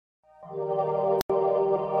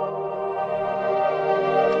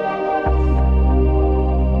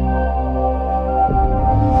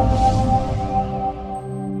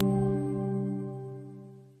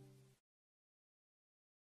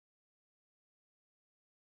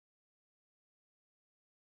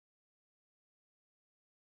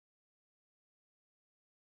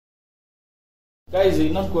Guys,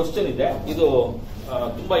 ಇನ್ನೊಂದು question ಇದೆ. ಇದು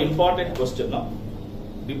ತುಂಬಾ ಇಂಪಾರ್ಟೆಂಟ್ ಕ್ವಶನ್.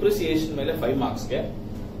 ಡಿಪ್ರಿಸಿಯೇಷನ್ ಮೇಲೆ 5 marks ಗೆ.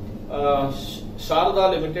 Sharda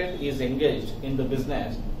Limited is engaged in the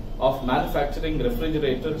business of manufacturing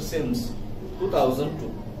refrigerators since 2002.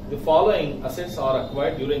 The following assets are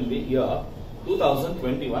acquired during the year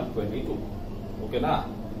 2021-22. ಓಕೆನಾ?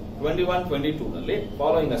 21-22 ನಲ್ಲಿ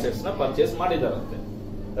following assets ನ purchase ಮಾಡಿದಾರಂತೆ.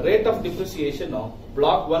 Rate of depreciation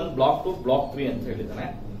block 1, block 2, block 3 ಅಂತ ಹೇಳಿದಾನೆ.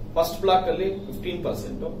 First block ಅಲ್ಲಿ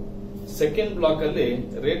 15%, second block ಅಲ್ಲಿ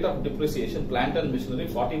rate of depreciation plant and missionary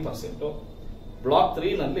 40%, block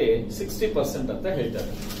 3 ನಲ್ಲಿ 60% ಅಂತ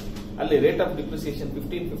ಹೇಳ್ತಾರೆ. ಅಲ್ಲಿ ರೇಟ್ ಆಫ್ ಡಿಪ್ರಿಸಿಯೇಷನ್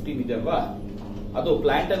 15 ಇದೆ ಅಲ್ವಾ, ಅದು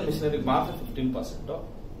ಪ್ಲಾಂಟ್ ಅಂಡ್ ಮಿಷನರಿ ಮಾತ್ರ 15%.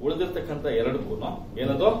 ಉಳಿದಿರ್ತಕ್ಕಂಥ ಎರಡಕ್ಕೂ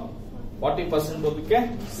ಏನದು 40% ಓದಕ್ಕೆ,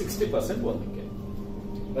 60% ಓದಕ್ಕೆ.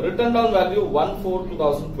 ರಿಟರ್ನ್ ಡೌನ್ ವ್ಯಾಲ್ಯೂ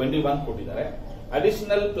 1/4/2021 ಕೊಟ್ಟಿದ್ದಾರೆ.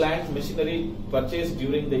 Additional plant missionary purchase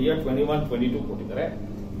during the year 21-22 ಕೊಟ್ಟಿದ್ದಾರೆ.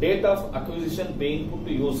 Date of acquisition being put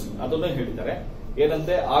to use ಅದನ್ನು ಹೇಳಿದ್ದಾರೆ.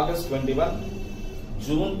 ಏನಂತೆ ಆಗಸ್ಟ್ 21,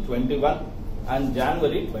 ಜೂನ್ 21 ಅಂಡ್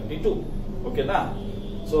ಜಾನ್ವರಿ 22. ಓಕೆನಾ?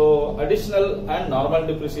 So additional and normal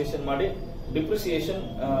depreciation ಮಾಡಿ depreciation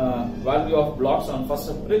value of blocks on 1st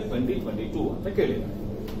April 2022 ಅಂತ ಕೇಳಿದ್ದಾರೆ.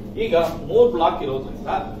 ಈಗ 3 ಬ್ಲಾಕ್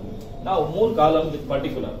ಇರೋದ್ರಿಂದ ನಾವು 3 ಕಾಲಮ್ ವಿತ್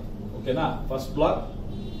ಪರ್ಟಿಕ್ಯುಲರ್. ಓಕೆನಾ? First block,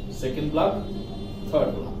 second block,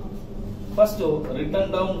 third block. First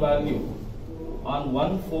return down value on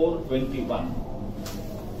 1/4/21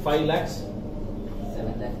 5 lakhs,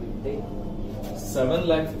 7,50,000,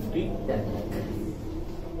 7,50,000 10 lakh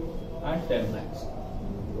and 10 lakhs.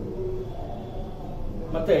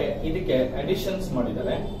 ಮತ್ತೆ ಇದಕ್ಕೆ additions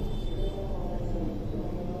ಮಾಡಿದ್ದಾರೆ.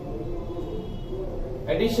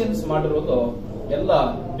 ಅಡಿಷನ್ಸ್ ಮಾಡಿರೋದು ಎಲ್ಲ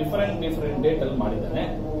ಡಿಫರೆಂಟ್ ಡೇಟ್ ಅಲ್ಲಿ ಮಾಡಿದ್ದಾನೆ.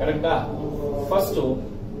 ಕರೆಕ್ಟಾ? First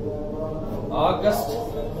August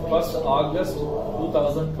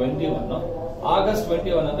 2021. ಆಗಸ್ಟ್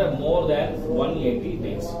 21 ಅಂದ್ರೆ ಮೋರ್ ದ್ಯಾನ್ 180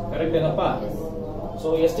 ಡೇಸ್. ಕರೆಕ್ಟ್ ಏನಪ್ಪಾ? ಸೊ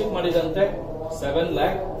ಎಷ್ಟಕ್ಕೆ ಮಾಡಿದಂತೆ?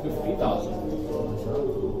 7,50,000.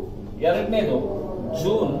 ಎರಡನೇದು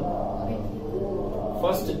ಜೂನ್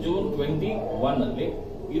 1st June 21 ಅಲ್ಲಿ,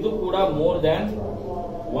 ಇದು ಕೂಡ ಮೋರ್ ದ್ಯಾನ್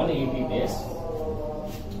 180 ಡೇಸ್.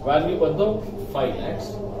 ವ್ಯಾಲ್ಯೂ ಬಂದು 5 lakhs.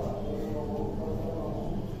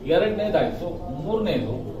 ಎರಡನೇದಾಯ್ತು.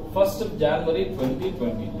 ಮೂರನೇದು 1st January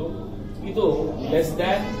 2022, ಇದು ಲೆಸ್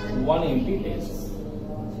ದ್ಯಾನ್ 180 ಡೇಸ್.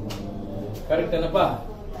 ಕರೆಕ್ಟ್ ಏನಪ್ಪಾ?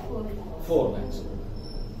 4 lakhs.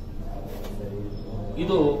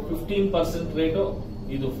 ಇದು 15% ರೇಟು,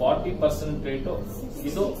 ಇದು 40% ರೇಟು,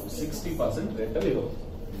 ಇದು 60% ರೇಟ್ ಅಲ್ಲಿ ಇರೋದು.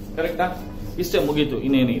 ಕರೆಕ್ಟಾ? ಇಷ್ಟೇ, ಮುಗೀತು,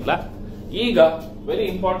 ಇನ್ನೇನು ಇಲ್ಲ. ಈಗ ವೆರಿ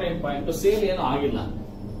ಇಂಪಾರ್ಟೆಂಟ್ ಪಾಯಿಂಟ್, ಸೇಲ್ ಏನು ಆಗಿಲ್ಲ.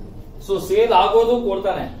 ಸೊ ಸೇಲ್ ಆಗೋದು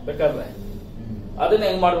ಕೊಡ್ತಾನೆ ಬೇಕಾದ್ರೆ, ಅದನ್ನ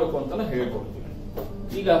ಹೆಂಗ್ ಮಾಡ್ಬೇಕು ಅಂತ ಹೇಳ್ಕೊಡ್ತೀವಿ.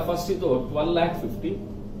 ಈಗ ಫಸ್ಟ್ ಇದು 12,50,000,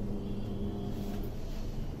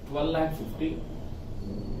 12,50,000,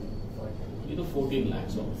 ಇದು 14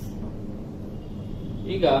 lakhs.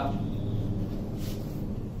 ಈಗ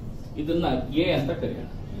ಇದನ್ನ ಎ ಅಂತ ಕರೆಯೋಣ.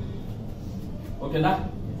 ಓಕೆನಾ?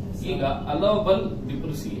 ಈಗ ಅಲೋವಬಲ್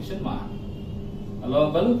ಡಿಪ್ರಿಸಿಯೇಷನ್ ಮಾಡಿ.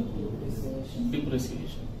 ಅಲೋವಬಲ್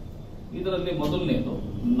ಡಿಪ್ರಿಸಿಯೇಷನ್ ಇದರಲ್ಲಿ ಮೊದಲನೇದು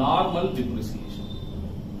ನಾರ್ಮಲ್ ಡಿಪ್ರಿಸಿಯೇಷನ್.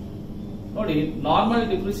 ನೋಡಿ, ನಾರ್ಮಲ್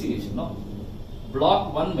ಡಿಪ್ರಿಸಿಯೇಷನ್ ಬ್ಲಾಕ್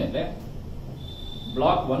 1 ಮೇಲೆ,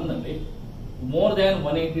 ಬ್ಲಾಕ್ 1 ನಲ್ಲಿ ಮೋರ್ ದ್ಯಾನ್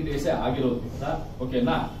 180 ಡೇಸ್ ಆಗಿರೋದ್ರಿಂದ,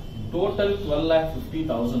 ಓಕೆನಾ, ಟೋಟಲ್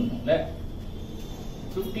 12,50,000 ಮೇಲೆ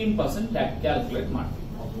 15% ಕ್ಯಾಲ್ಕುಲೇಟ್ ಮಾಡ್ತೀವಿ.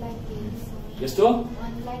 ಎಷ್ಟು?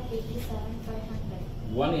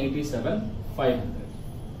 187,500.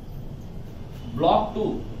 ಬ್ಲಾಕ್ 2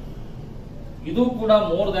 ಇದು ಕೂಡ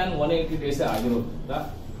ಮೋರ್ ದ್ಯಾನ್ 180 ಡೇಸ್ ಆಗಿರೋದ್ರಿಂದ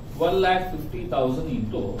 12,50,000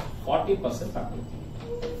 ಇಂಟು 40% ಹಾಕ್ತೀವಿ.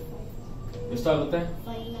 ಎಷ್ಟಾಗುತ್ತೆ?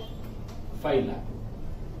 5 lakh.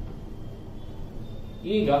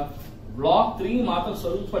 ಈಗ ಬ್ಲಾಕ್ 3 ಮಾತ್ರ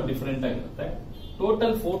ಸ್ವಲ್ಪ ಡಿಫರೆಂಟ್ ಆಗಿರುತ್ತೆ.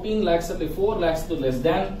 ಟೋಟಲ್ 14 lakhs ಅಲ್ಲಿ 4 lakhs ಲೆಸ್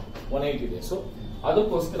ದ್ಯಾನ್ 180 ಡೇಸ್.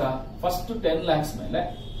 ಅದಕ್ಕೋಸ್ಕರ ಫಸ್ಟ್ 10 lakhs ಮೇಲೆ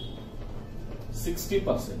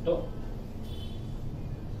 60%,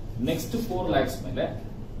 ನೆಕ್ಸ್ಟ್ 4 lakhs ಮೇಲೆ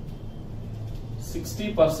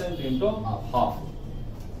 60% ಇಂಟು ಹಾಫ್.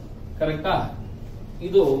 ಕರೆಕ್ಟಾ?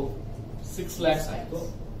 ಇದು 6 lakhs ಆಯ್ತು.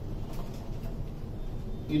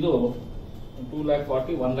 ಇದು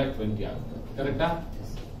 2,40,000, 1,20,000 ಆಗುತ್ತೆ. ಕರೆಕ್ಟಾ?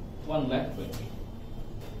 1,20,000.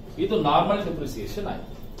 ಇದು ನಾರ್ಮಲ್ ಡಿಪ್ರಿಸಿಯೇಷನ್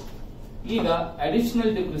ಆಯ್ತು. ಈಗ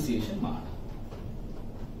ಅಡಿಷನಲ್ ಡಿಪ್ರಿಸಿಯೇಷನ್ ಮಾಡೋಣ.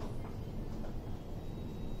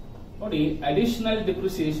 ನೋಡಿ, ಅಡಿಷನಲ್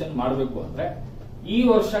ಡಿಪ್ರಿಸಿಯೇಷನ್ ಮಾಡಬೇಕು ಅಂದ್ರೆ ಈ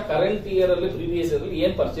ವರ್ಷ ಕರೆಂಟ್ ಇಯರ್ ಅಲ್ಲಿ, ಪ್ರೀವಿಯಸ್ ಇಯರ್ ಅಲ್ಲಿ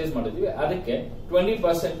ಏನ್ ಪರ್ಚೇಸ್ ಮಾಡಿದ್ವಿ ಅದಕ್ಕೆ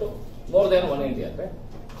 20% ಮೋರ್ ದ್ಯಾನ್ 180 ಅಂದ್ರೆ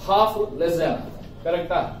ಹಾಫ್ ಲೆಸ್ ದ್ಯಾನ್.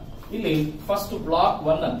 ಕರೆಕ್ಟಾ? ಇಲ್ಲಿ ಫಸ್ಟ್ ಬ್ಲಾಕ್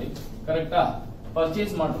 1 ಅಲ್ಲಿ, ಕರೆಕ್ಟಾ,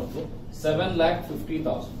 ಪರ್ಚೇಸ್ ಮಾಡಿರೋದು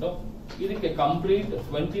 7,50,000. ಇದಕ್ಕೆ ಕಂಪ್ಲೀಟ್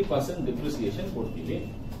 20% ಡಿಪ್ರಿಸಿಯೇಷನ್ ಕೊಡ್ತೀವಿ.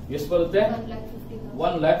 ಎಷ್ಟು ಬರುತ್ತೆ?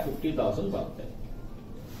 1,50,000 ಬರುತ್ತೆ.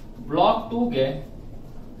 ಬ್ಲಾಕ್ 2ಗೆ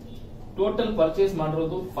ಟೋಟಲ್ ಪರ್ಚೇಸ್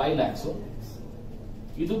ಮಾಡಿರೋದು 5 lakhs.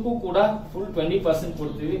 ಇದಕ್ಕೂ ಕೂಡ ಫುಲ್ 20%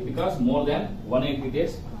 ಕೊಡ್ತೀವಿ because more than 180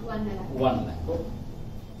 days 1 lakh.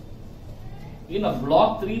 ಇನ್ನು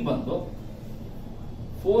ಬ್ಲಾಕ್ 3 ಬಂದು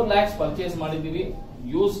 4 lakhs ಪರ್ಚೇಸ್ ಮಾಡಿದೀವಿ,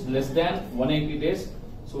 use less than 180 days,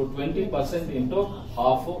 so 20% into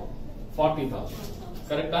half 40,000.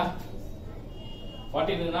 ಕರೆಕ್ಟಾ?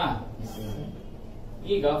 40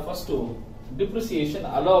 ಈಗ ಫಸ್ಟ್ ಡಿಪ್ರಿಸಿಯೇಷನ್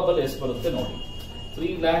ಅಲೋವಬಲ್ ಎಷ್ಟು ಬರುತ್ತೆ ನೋಡಿ.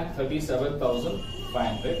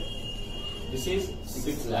 3,37,500. This is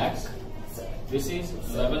 6 lakhs. This is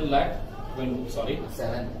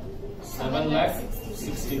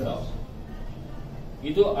 7,60,000.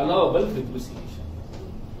 ಇದು ಅಲೋವಬಲ್ ಡಿಪ್ರಿಸಿಯೇಷನ್.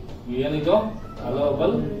 ಏನಿದು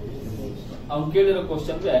ಅಲೋವಬಲ್? ಅವ್ನು ಕೇಳಿರೋ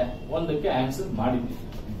ಕ್ವಶನ್ಗೆ ಒಂದಕ್ಕೆ ಆನ್ಸರ್ ಮಾಡಿದ್ವಿ.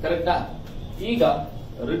 ಕರೆಕ್ಟಾ? ಈಗ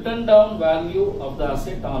return down value of the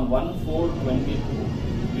asset on 1/4/22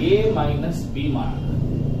 A minus B ಮಾಡೋಣ.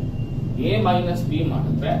 A ಮೈನಸ್ ಬಿ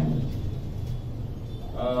ಮಾಡಿದ್ರೆ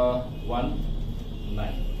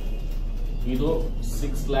 1,9. ಇದು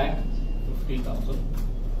 6,50,000.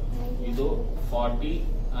 ಇದು 40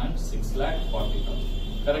 and 6,40,000.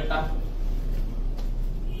 ಕರೆಕ್ಟಾ?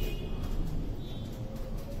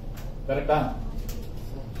 ಕರೆಕ್ಟಾ?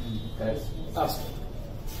 Correct. ಅಷ್ಟೇ.